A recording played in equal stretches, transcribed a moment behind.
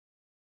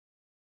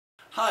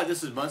Hi,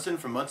 this is Munson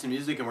from Munson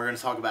Music, and we're going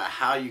to talk about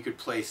how you could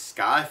play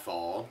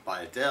Skyfall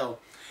by Adele.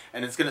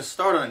 And it's going to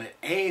start on an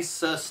A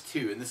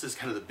sus2, and this is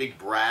kind of the big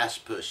brass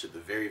push at the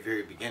very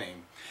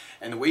beginning.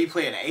 And the way you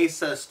play an A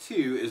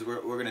sus2 is we're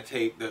going to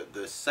take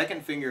the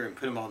second finger and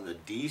put them on the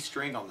D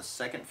string on the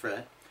second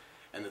fret,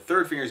 and the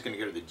third finger is going to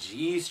go to the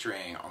G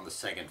string on the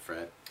second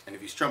fret. And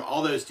if you strum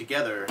all those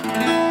together,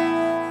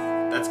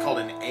 that's called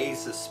an A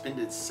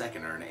suspended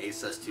second, or an A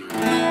sus2.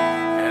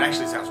 And it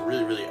actually sounds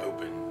really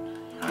open.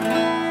 I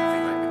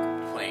think like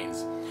the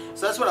planes.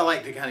 So that's what I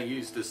like to kind of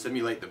use to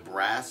simulate the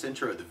brass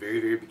intro at the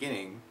very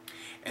beginning.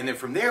 And then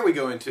from there we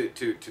go into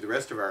the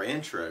rest of our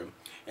intro.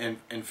 And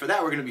for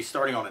that we're going to be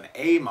starting on an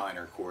A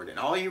minor chord. And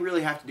all you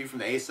really have to do from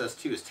the A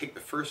sus2 is take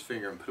the first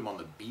finger and put them on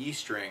the B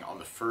string on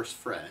the first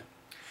fret.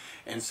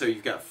 And so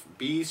you've got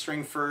B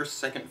string first,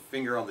 second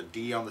finger on the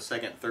D on the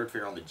second, third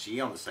finger on the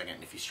G on the second.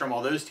 And if you strum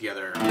all those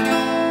together,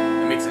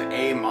 it makes an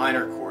A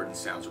minor chord and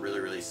sounds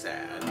really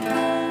sad.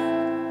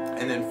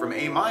 And then from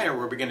A minor,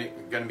 we're going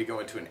to be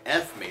going to an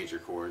F major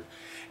chord.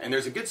 And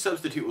there's a good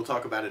substitute we'll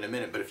talk about in a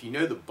minute, but if you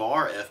know the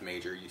bar F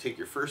major, you take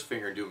your first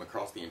finger and do them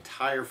across the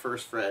entire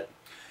first fret,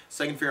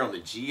 second finger on the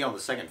G on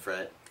the second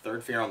fret,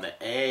 third finger on the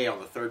A on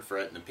the third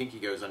fret, and the pinky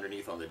goes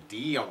underneath on the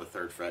D on the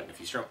third fret. And if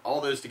you strum all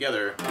those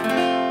together,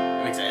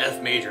 it makes an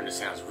F major and it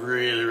sounds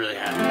really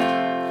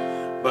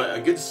happy. But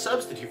a good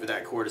substitute for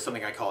that chord is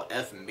something I call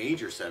F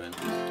major 7.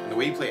 And the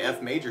way you play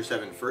F major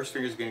 7, first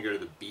finger is going to go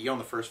to the B on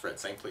the first fret,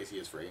 same place he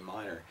is for A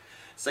minor.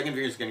 Second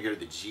finger is going to go to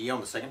the G on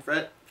the second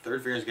fret.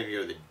 Third finger is going to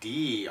go to the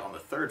D on the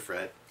third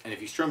fret. And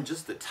if you strum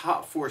just the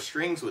top 4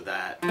 strings with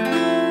that,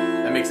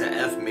 that makes an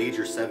F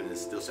major 7 and it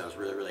still sounds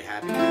really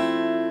happy.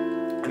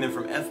 And then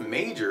from F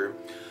major,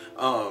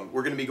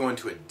 we're going to be going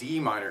to a D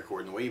minor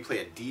chord. And the way you play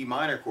a D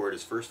minor chord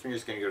is first finger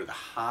is going to go to the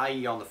high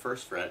E on the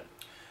first fret.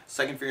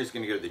 Second finger is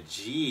going to go to the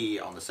G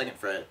on the second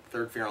fret,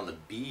 third finger on the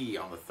B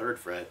on the third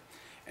fret.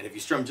 And if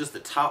you strum just the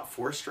top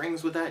 4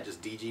 strings with that,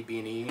 just D, G, B,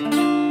 and E,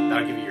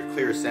 that'll give you your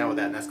clearest sound with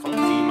that, and that's called D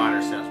minor.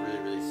 Sounds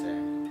really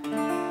sad.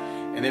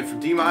 And then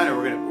from D minor,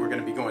 we're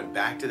gonna be going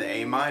back to the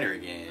A minor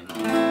again,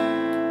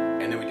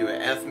 and then we do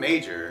an F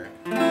major,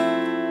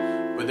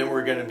 but then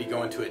we're gonna be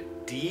going to a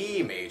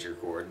D major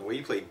chord. And the way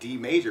you play D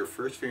major,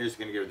 first finger is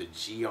gonna go to the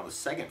G on the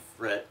second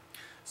fret,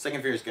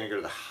 second finger is gonna go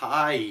to the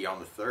high E on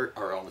the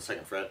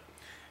second fret,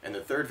 and the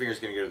third finger is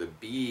going to go to the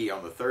B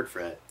on the third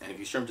fret. And if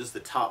you strum just the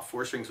top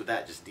 4 strings with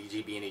that, just D,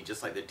 G, B, and E,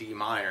 just like the D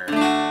minor,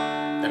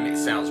 that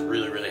sounds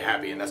really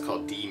happy, and that's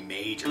called D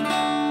major.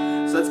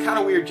 So that's kind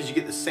of weird because you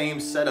get the same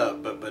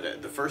setup, but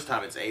the first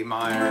time it's A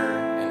minor,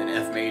 and then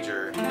F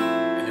major,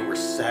 and then we're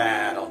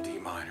sad on D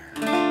minor.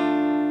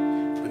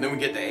 But then we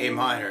get the A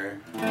minor,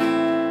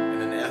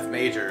 and then the F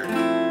major,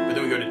 but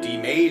then we go to D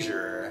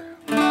major,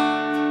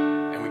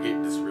 and we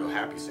get this real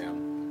happy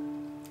sound.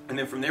 And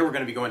then from there we're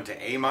going to be going to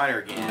A minor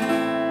again,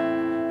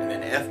 and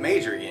then F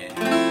major again,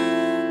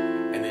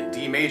 and then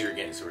D major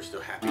again, so we're still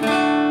happy.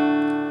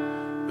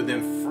 But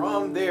then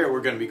from there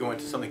we're going to be going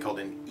to something called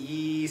an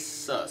E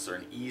sus, or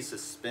an E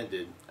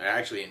suspended, or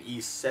actually an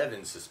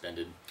E7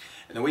 suspended.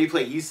 And the way you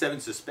play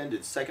E7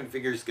 suspended, second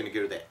finger is going to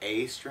go to the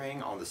A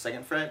string on the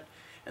second fret,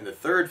 and the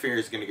third finger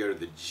is going to go to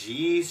the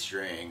G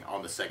string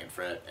on the second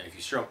fret. And if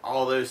you strum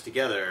all those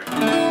together,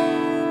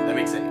 that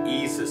makes an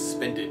E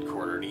suspended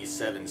chord, or an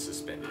E7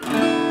 suspended.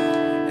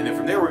 And then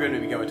from there we're going to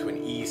be going to an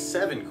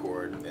E7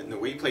 chord. And the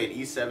way you play an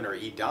E7 or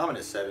E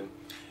dominant 7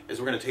 is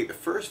we're going to take the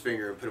first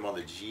finger and put them on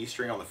the G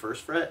string on the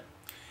first fret,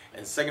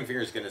 and the second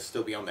finger is going to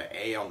still be on the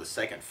A on the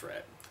second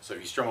fret. So if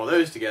you strum all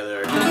those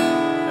together,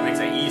 that makes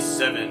an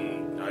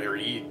E7 or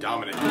E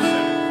dominant 7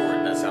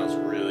 chord. That sounds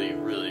really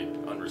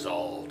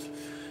unresolved.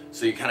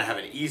 So you kind of have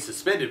an E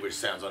suspended, which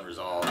sounds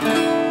unresolved,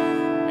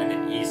 and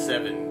then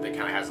E7 that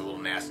kind of has a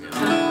little nastiness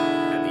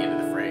at the end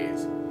of the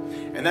phrase.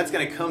 And that's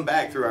going to come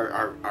back through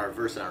our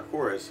verse and our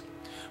chorus.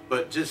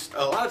 But just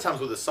a lot of times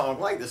with a song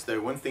like this,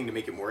 though, one thing to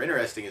make it more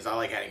interesting is I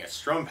like adding a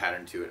strum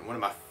pattern to it. And one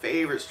of my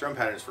favorite strum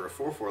patterns for a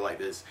 4/4 like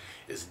this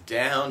is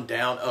down,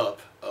 down,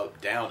 up,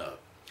 up, down, up.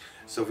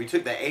 So if we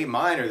took the A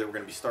minor that we're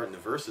going to be starting the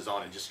verses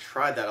on and just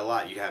tried that a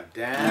lot, you'd have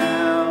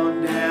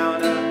down, down,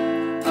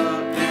 up,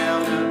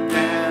 down, up,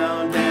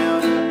 down,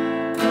 down,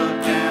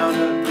 up, down,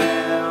 up,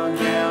 down,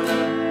 down,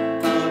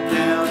 up,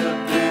 down,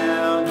 up,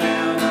 down,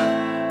 down,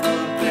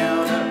 up,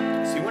 down,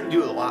 up. So you want to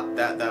do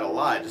that a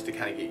lot just to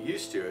kind of get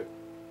used to it.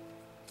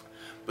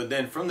 But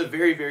then from the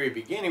very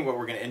beginning, what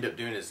we're going to end up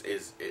doing is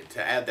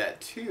to add that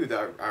to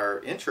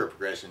our intro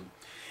progression,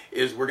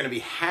 is we're going to be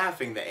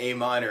halving the A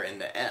minor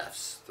and the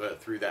Fs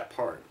through that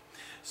part.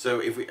 So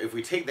if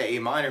we take the A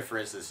minor, for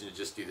instance, and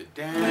just do the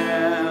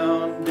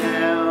down,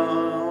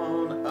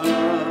 down, up,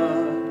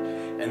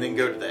 and then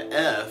go to the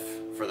F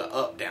for the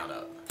up, down,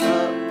 up,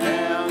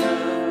 down,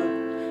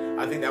 up,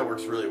 I think that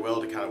works really well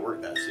to kind of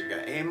work that. So you've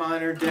got A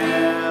minor,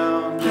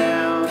 down,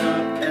 down,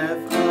 up,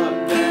 F,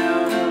 up,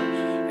 down, up,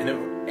 and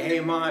then A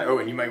minor, oh,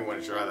 and you might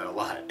want to try that a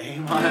lot. A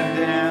minor,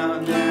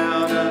 down,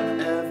 down, up,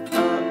 F,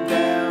 up,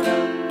 down,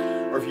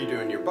 up. Or if you're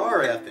doing your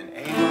bar F, then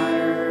A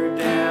minor,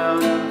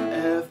 down, up,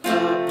 F,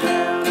 up,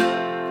 down,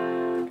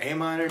 up. A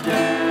minor,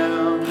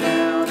 down,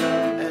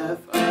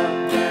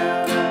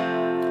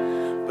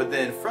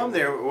 from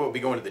there, we'll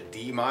be going to the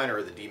D minor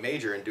or the D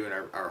major and doing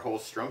our whole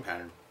strum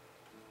pattern.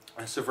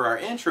 And so for our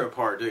intro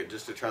part,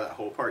 just to try that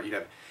whole part, you'd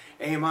have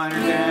A minor,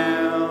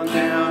 down,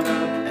 down,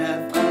 up,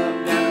 F,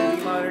 up, down,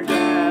 D minor,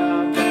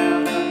 down,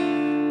 down,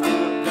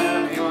 up,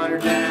 down, A minor,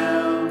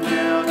 down,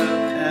 down, up,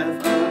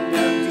 F, up,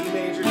 down, D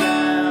major,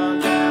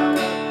 down, down,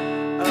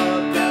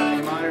 up, down,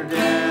 A minor,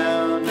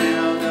 down,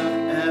 down, up,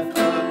 F,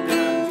 up,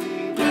 down,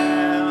 D,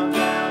 down,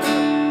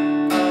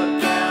 down,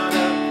 up, down,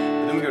 up.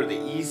 And then we go to the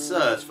E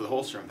sus for the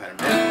whole strum pattern.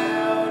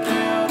 Down,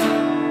 down,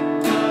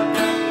 up, down,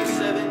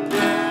 E7,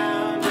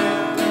 down,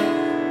 down,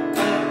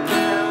 up,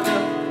 down,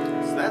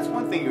 up. So that's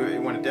one thing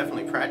you want to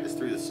definitely practice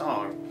through the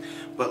song.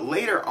 But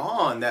later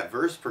on, that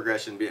verse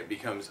progression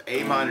becomes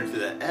A minor to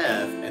the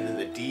F, and then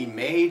the D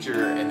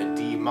major and the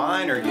D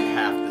minor get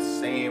half the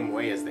same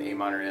way as the A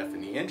minor and F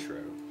in the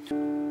intro.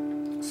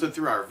 So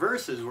through our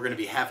verses, we're going to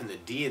be halving the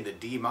D and the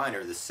D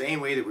minor the same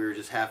way that we were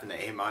just halving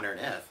the A minor and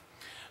F.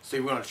 So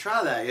if you want to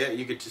try that,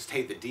 you could just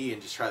take the D and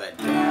just try that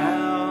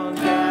down,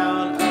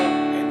 down, up,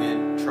 and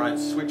then try and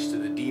switch to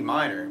the D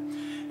minor.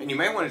 And you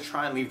may want to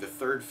try and leave the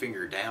third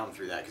finger down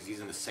through that because he's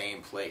in the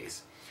same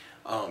place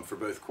for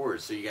both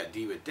chords. So you got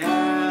D with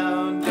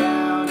down,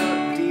 down,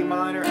 up, D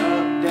minor,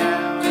 up,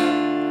 down,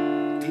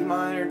 up, D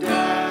minor,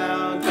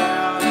 down,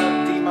 down,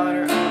 up, D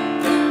minor, up,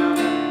 down,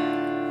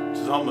 up. Which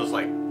is almost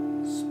like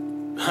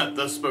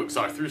the spoke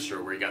saw through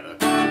stroke where you got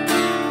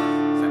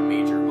that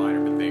major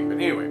minor thing. But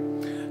anyway,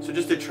 so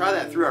just to try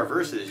that through our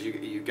verses,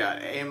 you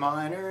got A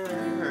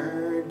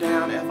minor,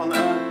 down, F on the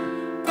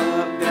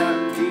up,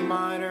 down, D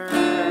minor,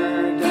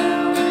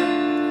 down,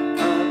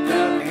 up,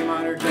 down, A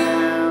minor,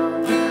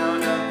 down,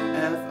 down, up,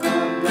 F,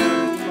 up,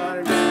 down, D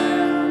minor,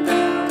 down,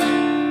 down,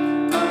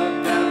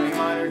 up, down, A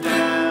minor,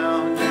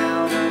 down,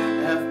 down,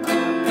 F,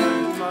 up,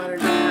 down, D minor,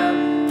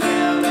 down,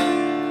 down,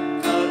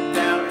 up,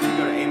 down, and you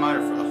go to A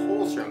minor for the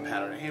whole strum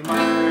pattern. A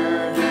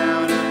minor,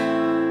 down,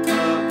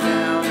 up,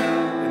 down,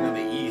 and then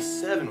the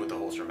E7 with the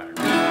whole strum pattern.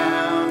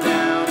 Down,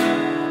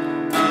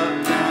 down,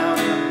 up, down.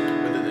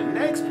 But then the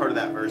next part of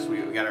that verse, we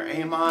got our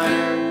A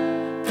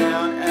minor,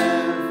 down,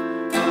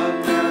 F,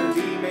 up, down,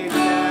 D major,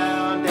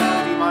 down,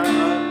 down, D minor,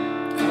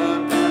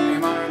 up, down, A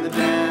minor on the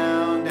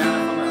down,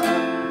 down, F on the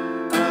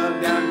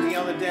up, down, D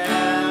on the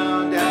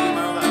down, down, D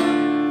minor on the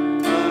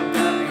up,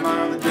 down, A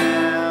minor on the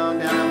down,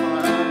 down, F on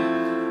the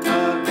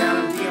up,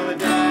 down, D on the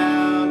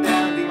down,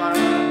 down, D minor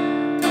on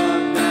the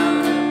up, down,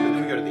 up. But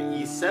then we go to the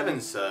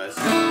E7 sus.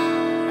 Down,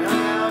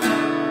 down,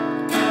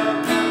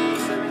 up, down,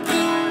 E7,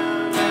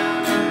 down,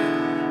 down,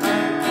 up,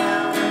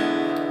 down.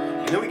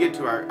 And then we get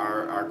to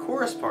our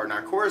chorus part, and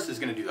our chorus is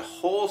going to do the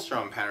whole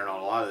strum pattern on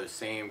a lot of those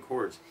same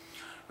chords.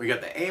 We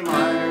got the A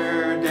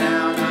minor,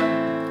 down,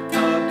 up,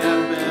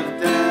 down,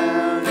 F,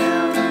 down,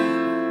 down,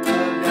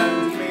 up,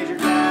 down, D major,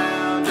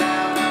 down,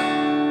 down,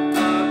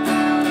 up,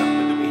 down, up.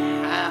 But then we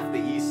have the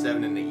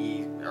E7 and the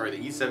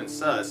E7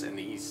 sus and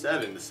the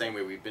E7 the same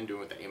way we've been doing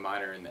with the A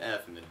minor and the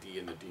F and the D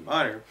and the D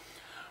minor.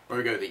 Where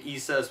we go to the E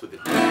sus with the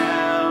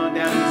down,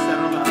 down, E7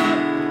 on the up,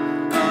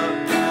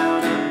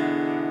 down,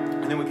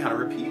 up. And then we kind of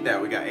repeat that.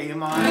 We got A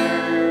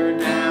minor,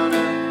 down,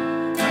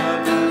 up,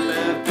 down,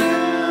 F,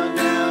 down,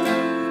 down,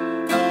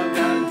 up,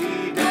 down,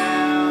 D,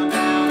 down,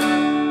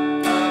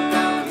 down, up,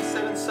 down,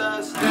 E7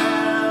 sus,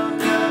 down,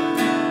 down,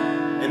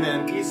 and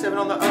then E7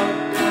 on the up,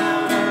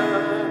 down,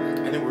 up.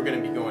 And then we're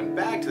going to be going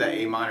back to that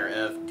A minor,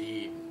 F,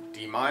 D,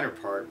 D minor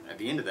part at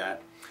the end of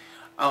that.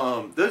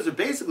 Those are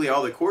basically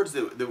all the chords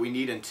that we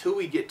need until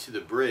we get to the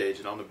bridge.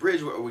 And on the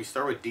bridge, we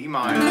start with D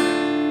minor,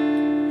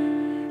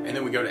 and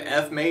then we go to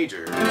F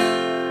major,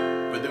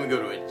 but then we go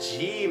to a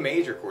G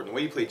major chord. And the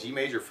way you play G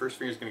major, first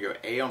finger is going to go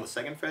A on the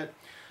second fret,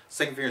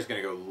 second finger is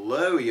going to go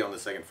low E on the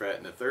second fret,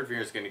 and the third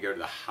finger is going to go to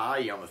the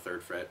high E on the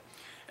third fret.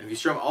 And if you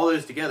strum all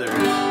those together,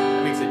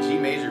 it makes a G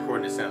major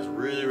chord, and it sounds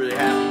really, really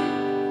happy.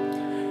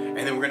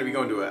 And then we're going to be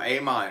going to an A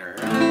minor,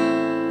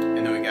 and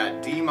then we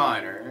got D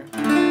minor,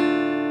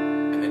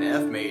 and then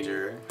F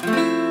major,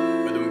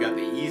 but then we got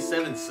the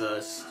E7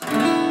 sus,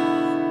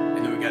 and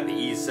then we got the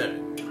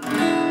E7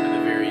 at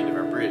the very end of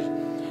our bridge.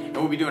 And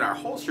we'll be doing our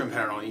whole strum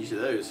pattern on each of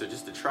those. So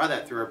just to try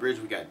that through our bridge,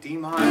 we got D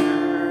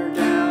minor,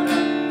 down,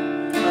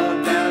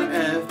 up, down,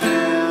 F,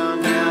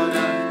 down,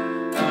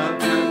 up,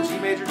 down, G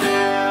major,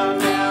 down,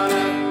 up,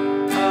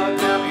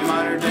 down, A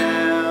minor,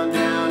 down,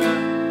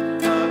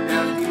 up,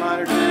 down, D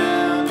minor,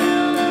 down,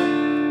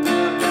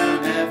 up,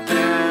 down, F,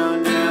 down,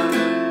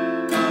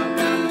 up,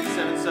 down,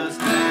 E7 sus,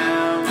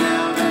 down,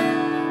 up,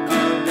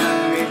 down, D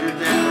major,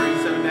 down, or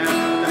E7 down,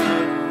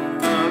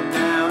 up,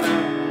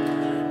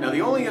 down. Now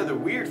the only other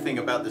weird thing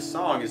about this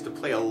song is to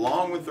play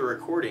along with the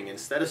recording.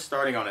 Instead of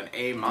starting on an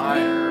A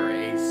minor or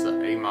A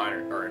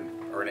minor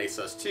or an A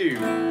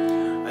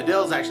sus2,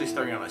 Adele's actually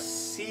starting on a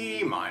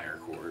C minor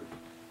chord.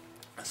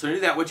 So to do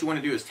that, what you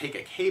want to do is take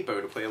a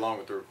capo to play along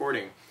with the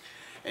recording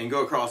and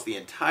go across the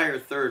entire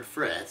third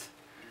fret.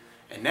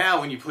 And now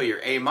when you play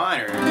your A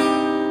minor,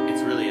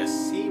 it's really a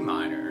C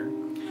minor.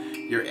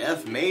 Your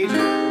F major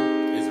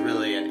is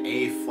really an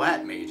A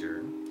flat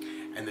major.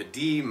 And the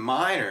D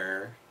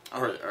minor, D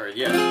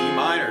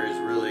minor is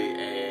really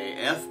a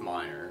F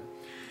minor.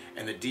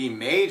 And the D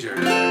major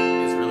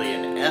is really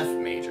an F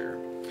major.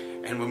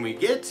 And when we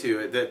get to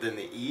it, then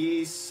the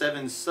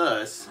E7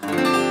 sus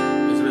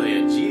is really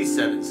a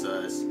G7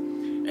 sus,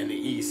 and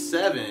the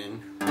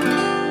E7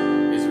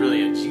 is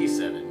really a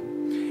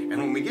G7. And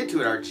when we get to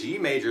it, our G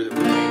major that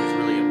we're playing is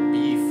really a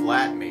B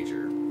flat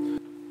major.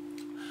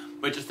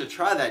 But just to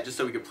try that, just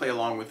so we could play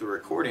along with the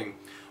recording,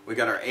 we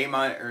got our A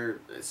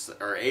minor,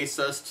 or A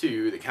sus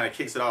 2 that kind of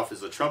kicks it off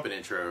as a trumpet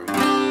intro.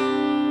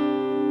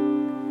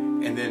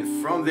 And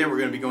then from there, we're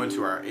going to be going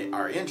to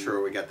our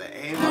intro. We got the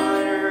A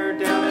minor,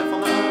 down, F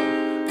on the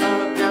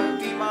up, down,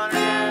 D minor,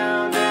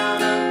 down,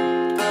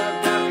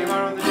 up, down, A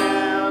minor on the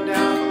down, on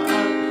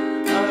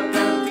the up,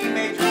 down, D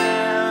major,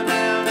 down,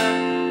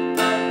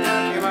 up,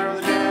 A minor on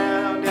the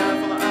down,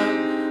 F on the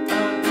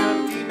down,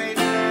 D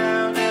major,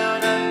 down,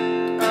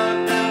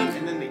 up,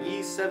 and then the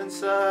E7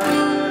 sus,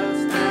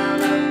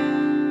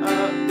 down,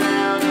 up, and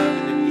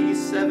then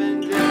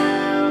E7,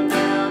 down,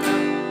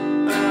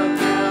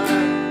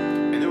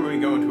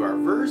 our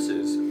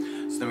verses.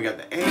 So then we got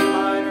the A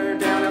minor,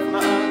 down, F on the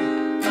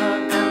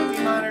up, down, D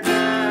minor,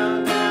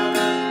 down, up,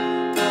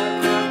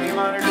 down, A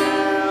minor,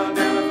 down,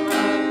 F on the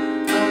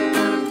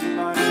up, D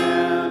minor,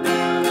 down,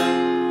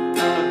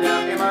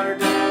 down, A minor,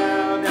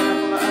 down, F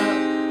on the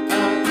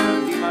up,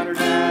 D minor,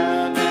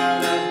 down,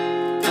 down,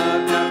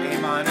 A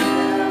minor,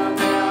 down,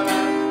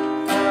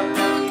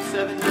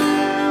 E7,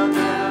 down,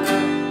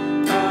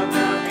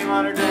 A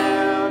minor,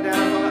 down, F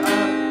on the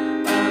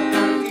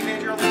up, D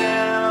major on the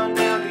down,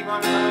 D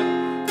minor,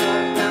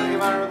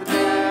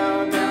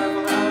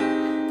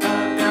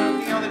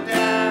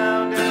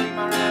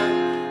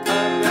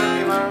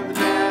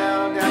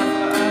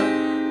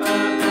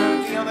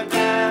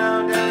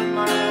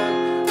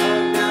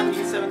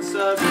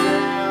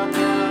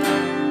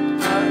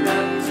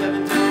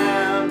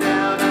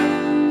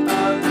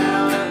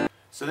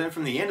 So then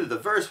from the end of the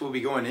verse, we'll be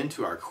going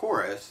into our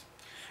chorus.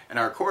 And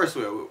our chorus,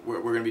 we're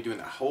going to be doing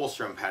the whole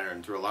strum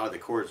pattern through a lot of the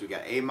chords. We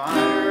got A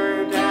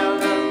minor,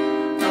 down,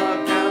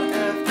 up, down,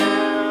 F,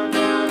 down,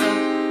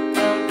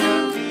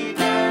 down, D,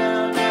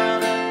 down,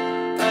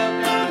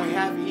 down. We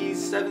have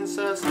E7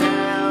 sus,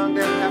 down, we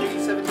have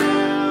E7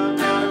 down,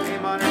 A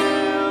minor,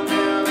 down,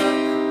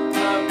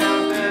 F,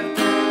 down,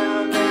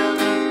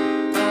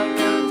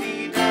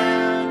 D,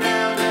 down,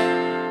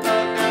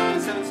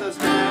 E7 sus,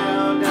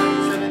 down,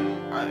 E7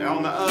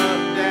 on the up,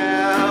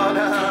 down,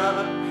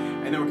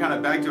 and then we're kind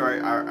of back to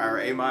our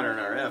A minor and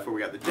our F, where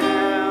we got the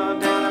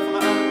down, F on the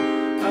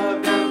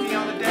up, down, D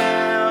on the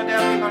down, D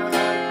minor on the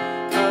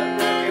up, down,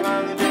 A minor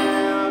on the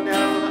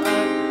down, on the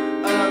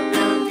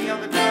down, D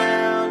on the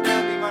down, D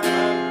minor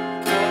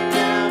on the up,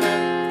 down,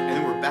 and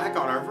then we're back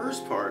on our verse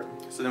part.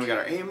 So then we got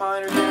our A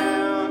minor,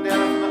 down, F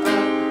on the up,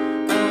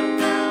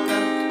 down.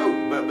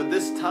 Oh, but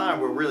this time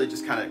we're really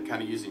just kind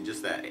of using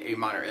just that A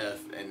minor, F,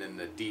 and then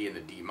the D and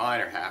the D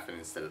minor half, and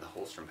instead of the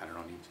whole strum pattern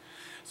on each.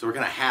 So we're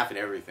kind of halving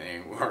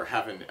everything. We're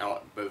halving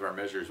both of our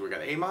measures. We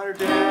got A minor,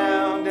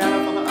 down,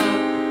 F on the up,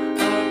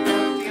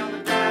 down, D on the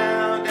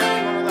down, D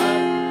minor on the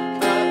up,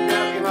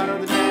 down, A minor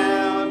on the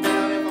down, F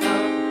on the up,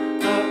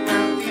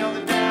 down, D on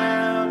the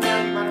down, D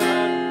minor on the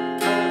up,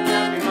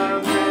 down, A minor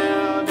on the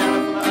down, F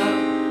on the up,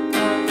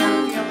 down,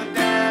 D on the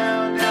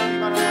down, D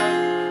minor on the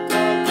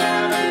up,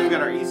 down, and we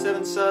got our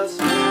E7 sus,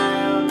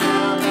 down,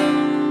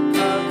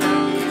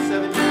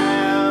 E7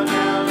 down,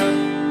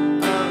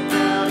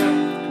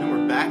 and then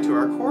we're back to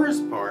our chorus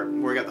part,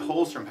 where we got the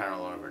whole strum pattern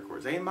along of our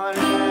chords. A minor,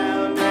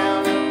 down,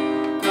 down,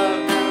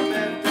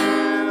 F,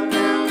 down,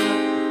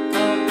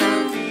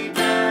 D,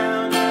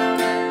 down,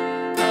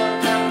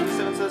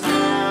 E7 sus,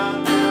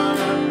 down,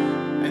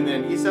 and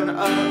then E7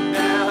 up,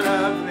 down,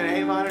 and then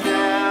A minor,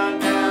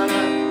 down, F,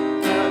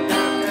 down,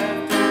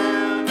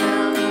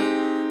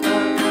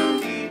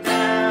 D,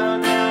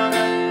 down,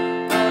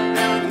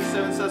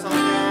 E7 sus on the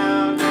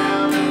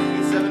down,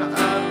 E7 up,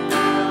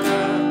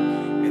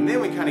 down, and then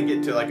we kind of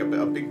get to like a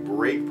big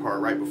break part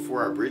right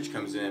before our bridge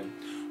comes in,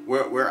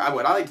 where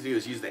what I like to do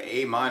is use the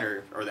A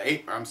minor, or the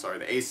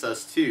A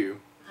sus 2,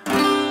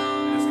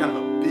 and it's kind of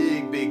a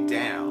big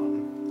down.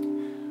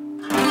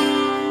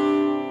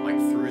 Like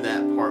through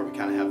that part, we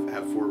kind of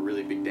have 4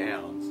 really big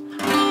downs.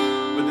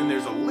 But then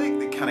there's a lick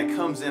that kind of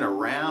comes in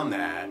around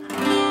that.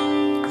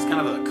 It's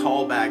kind of a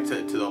callback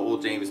to the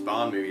old James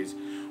Bond movies,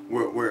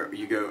 where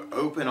you go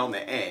open on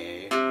the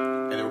A,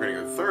 and then we're going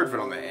to go 3rd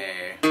fret on the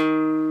A,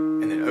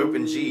 and then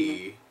open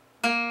G,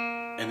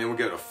 and then we'll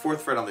go to 4th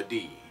fret on the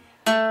D.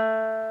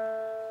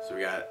 So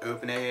we got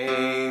open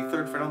A,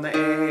 3rd fret on the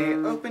A,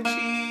 open G,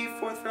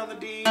 4th fret on the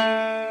D.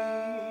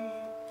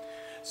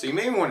 So you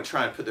may want to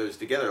try and put those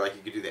together, like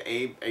you could do the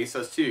A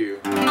sus 2,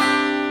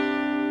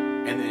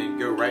 and then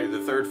go right to the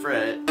 3rd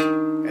fret,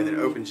 and then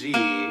open G,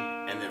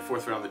 and then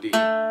 4th fret on the D.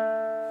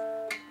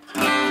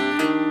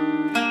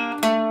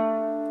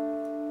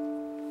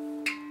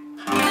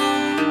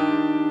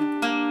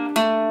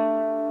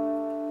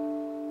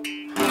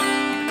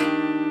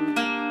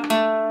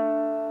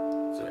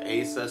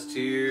 A sus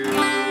 2,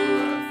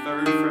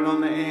 3rd fret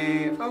on the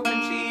A,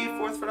 open G,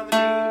 4th fret on the D.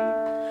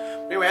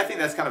 Anyway, I think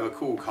that's kind of a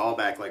cool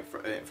callback, like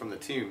from the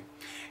tune.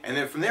 And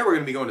then from there we're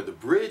going to be going to the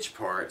bridge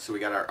part. So we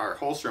got our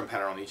whole strum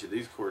pattern on each of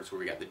these chords, where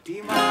we got the D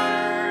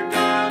minor,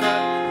 down,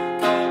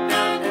 up,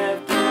 down,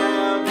 F,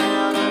 down,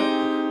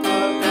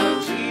 up,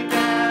 down, G,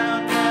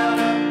 down,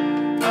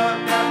 up,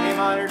 down, A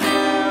minor,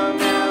 down,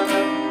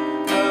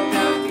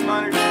 down, D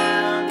minor,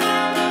 down,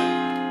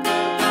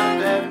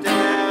 F,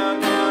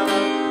 down, down,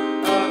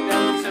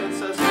 D7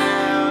 sus,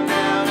 down,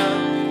 down,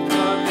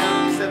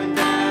 D7,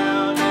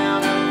 down,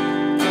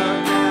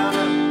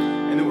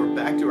 and then we're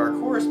back to our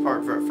chorus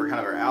part for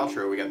kind of our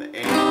outro. We got the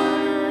A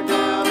minor,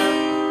 down,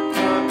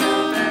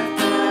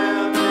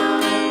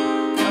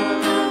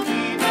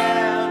 D,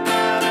 down,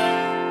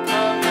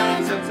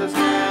 D7 sus,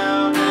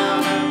 down,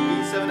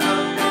 D7,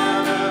 up,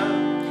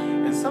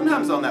 down. And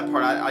sometimes on that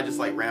part, I just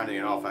like rounding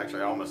it off.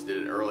 Actually, I almost did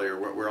it earlier.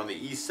 Where on the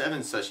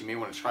E7 sus, you may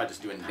want to try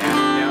just doing down,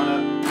 down,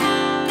 up,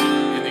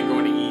 and then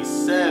going to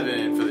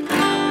E7 for the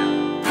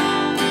down,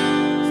 down.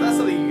 So that's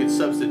something you could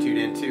substitute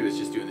in too. Is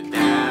just doing the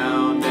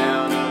down,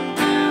 down, up,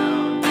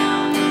 down,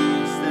 down,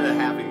 instead of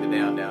having the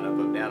down, down,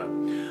 up, down, up.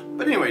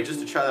 But anyway, just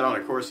to try that on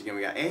a chorus again,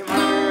 we got A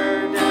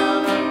minor,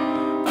 down,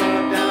 up,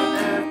 down,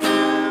 F,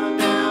 down,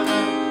 down,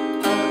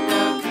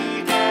 down,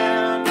 D,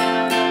 down,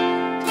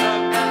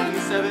 down,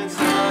 E7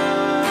 sus,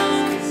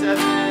 E7,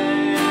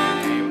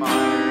 A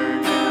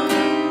minor, down,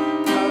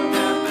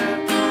 down,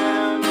 F,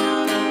 down,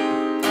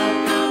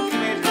 down, D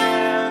major,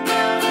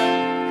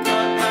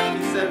 down,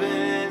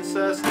 E7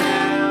 sus,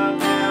 down,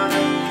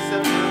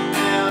 E7,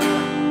 down.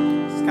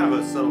 It's kind of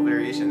a subtle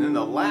variation. And then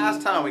the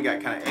last time we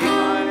got kind of A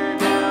minor,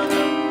 down,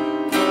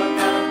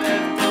 down,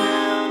 F,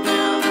 down, down,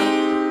 down.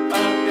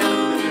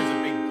 Then there's a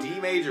big D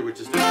major, which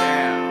is the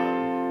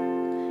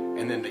down.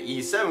 And then the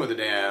E7 with a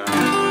down.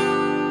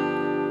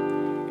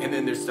 And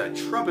then there's that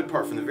trumpet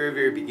part from the very,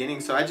 very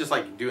beginning. So I just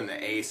like doing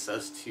the A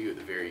sus2 at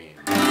the very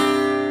end.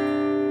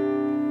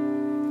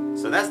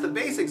 So that's the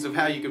basics of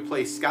how you could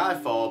play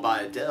Skyfall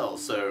by Adele.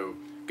 So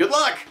good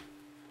luck!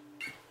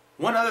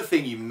 One other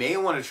thing you may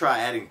want to try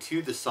adding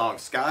to the song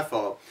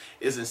Skyfall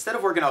is, instead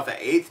of working off the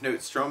 8th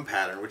note strum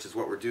pattern, which is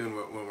what we're doing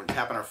when we're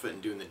tapping our foot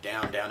and doing the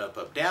down, down,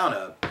 up, down,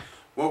 up,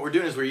 what we're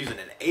doing is we're using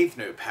an 8th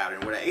note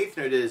pattern. What an 8th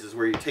note is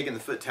where you're taking the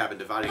foot tap and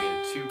dividing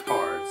it into 2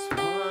 parts.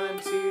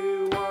 1,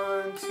 2,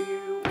 1,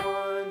 2,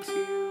 1,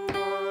 2,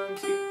 1,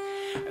 2.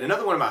 And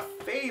another one of my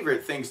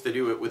favorite things to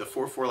do with a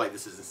 4/4 like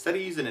this is, instead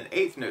of using an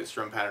 8th note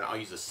strum pattern, I'll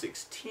use a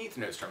 16th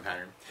note strum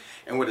pattern.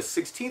 And what a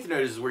 16th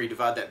note is where you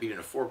divide that beat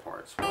into 4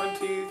 parts. 1,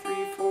 2,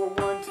 3, 4,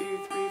 1,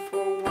 2, 3,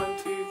 4, 1,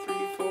 2,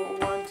 3, 4,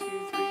 1,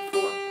 2, 3,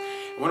 4.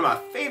 And one of my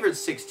favorite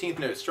 16th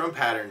note strum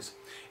patterns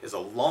is a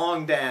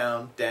long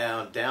down,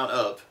 down, down,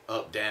 up,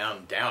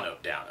 down, down,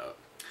 up, down, up.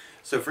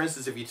 So for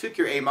instance, if you took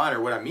your A minor,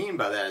 what I mean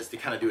by that is to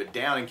kind of do it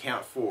down and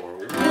count 4.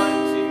 1, 2,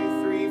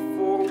 3,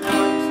 4, 1, 2,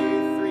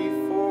 3,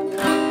 4, 1, 2,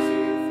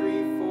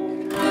 3, 4,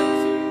 1,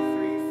 2,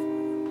 3,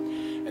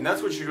 4. And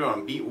that's what you're doing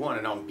on beat 1.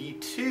 And on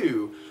beat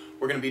 2,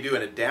 we're going to be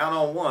doing a down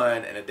on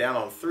 1 and a down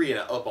on 3 and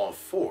an up on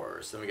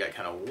 4. So then we got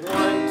kind of 1,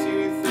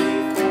 2,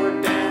 3,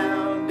 4,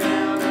 down,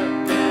 down,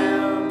 up,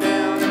 down,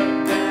 down,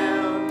 up,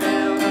 down,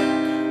 down,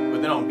 up. But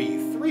then on beat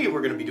 3,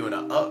 we're going to be doing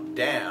an up,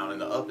 down, and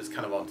the up is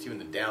kind of on 2 and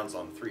the down's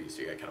on 3.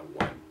 So you got kind of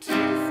 1, 2,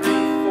 3,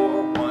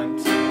 4, 1,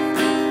 2, 3,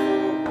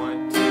 4,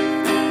 1, 2,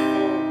 3,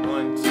 4,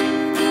 1, 2, 3,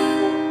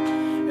 4.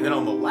 And then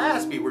on the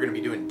last beat, we're going to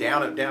be doing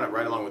down, up,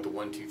 right along with the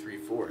 1, 2, 3,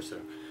 4. So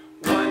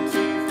 1,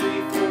 2,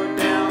 3, 4,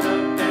 down,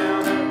 up,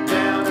 down, up,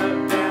 down,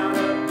 up, down,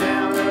 up,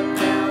 down, up,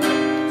 down, up.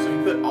 So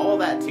you put all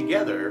that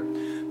together,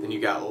 then you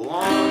got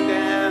long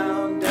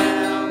down,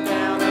 down,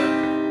 down,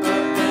 up,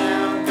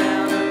 down,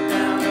 down, up,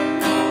 down,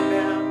 up, long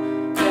down,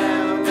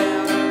 down, down, up, down,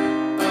 down, up, down,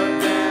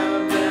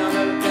 up, down, down, down,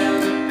 up,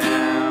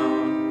 down,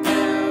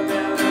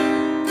 down,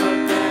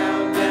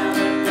 up, down, up, long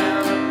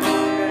down, down, down, up,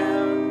 down,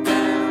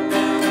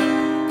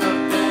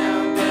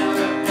 down,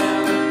 up, down,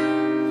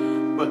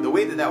 up. But the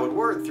way that would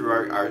work through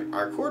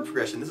our chord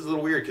progression, this is a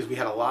little weird because we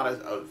had a lot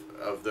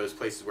of those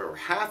places where we're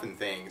halving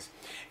things,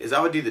 is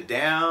I would do the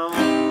down,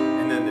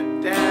 and then the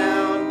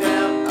down,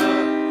 down, up,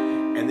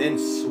 and then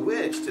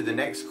switch to the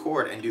next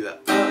chord and do the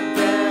up,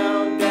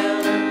 down, down,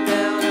 up,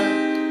 down,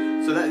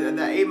 up. So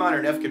that A minor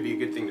and F could be a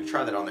good thing to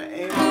try that on the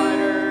A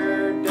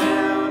minor,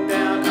 down,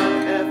 down, up,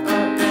 F,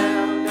 up,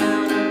 down,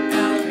 down, up,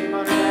 down, A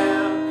minor,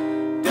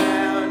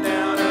 down,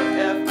 down, up,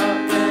 F, up,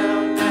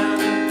 down, down,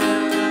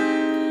 up,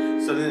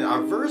 down. So then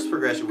our verse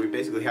progression, we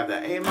basically have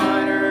that A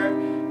minor,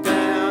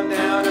 down,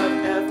 down, up,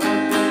 F, up,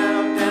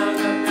 down, down,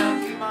 up,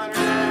 down, D minor,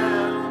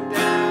 down,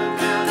 down,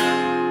 down,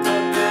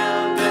 up,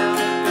 down, down,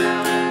 up,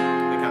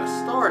 down. They kind of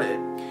start it,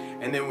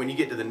 and then when you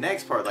get to the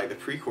next part, like the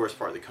pre-chorus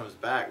part that comes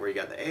back, where you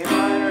got the A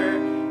minor,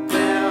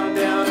 down,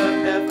 down, up,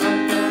 F, up,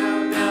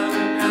 down, down,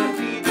 up, down,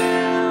 D,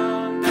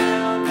 down,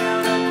 down,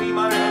 down, up, D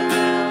minor, up,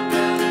 down,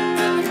 down,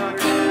 down, D minor,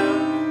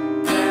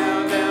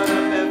 down, down,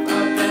 up, F,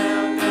 up,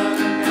 down, down,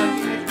 up, down,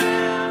 D major,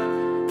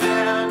 down,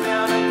 down,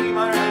 down, up, D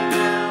minor, up,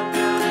 down,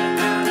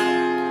 down,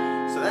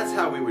 down. So that's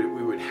how we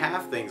would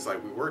have things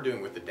like we were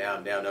doing with the down,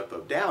 down, down,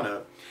 up, down,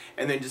 up.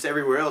 And then just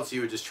everywhere else,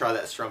 you would just try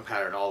that strum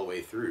pattern all the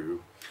way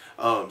through.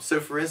 So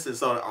for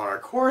instance, on our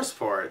chorus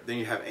part, then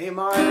you have A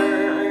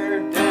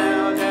minor,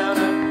 down, down,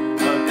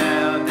 up,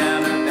 down,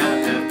 down, up,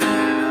 down, down,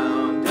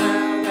 down,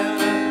 down,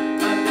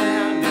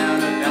 down,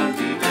 down, up, down,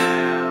 D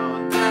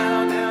down,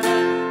 down, down,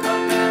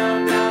 up,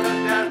 down, down, up,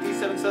 down,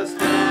 D7 sus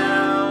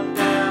down,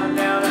 down,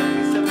 down, up,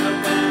 D7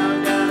 up,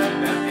 down, down, up,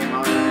 down, A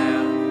minor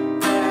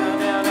down,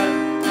 down,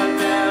 down, up,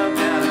 down,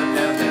 down, up,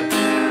 down, down,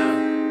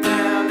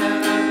 down,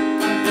 down, down,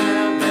 up,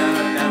 down, down,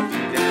 up, down, D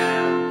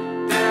down,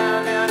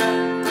 down, down, up.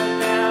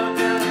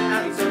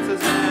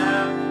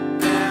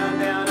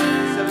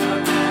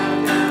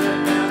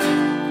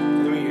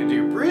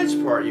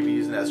 Part, you'd be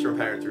using that strum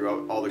pattern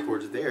through all the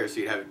chords there, so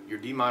you'd have your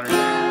D minor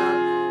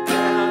down,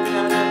 down,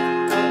 down,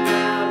 up,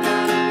 down,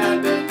 down,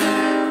 down, down,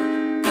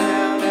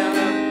 down, down,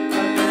 down, up,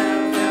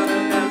 down, down,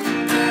 down,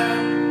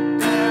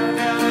 down,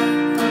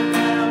 down,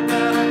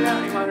 down,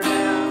 down, A minor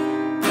down,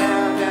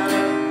 down, down, up, down, down,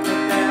 down,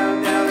 D minor down,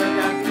 down, down, up,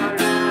 down, down,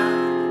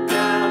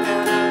 down, down,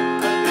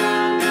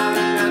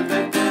 down,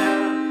 down,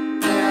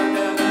 down,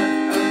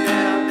 up,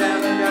 down,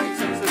 down, down,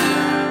 E7 sus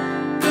down,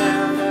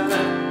 down, down,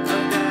 up,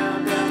 down,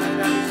 down,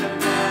 down, E7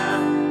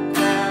 down.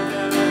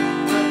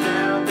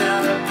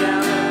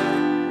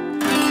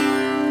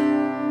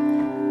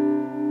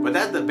 But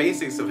that's the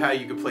basics of how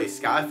you can play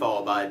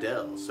Skyfall by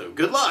Adele. So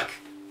good luck!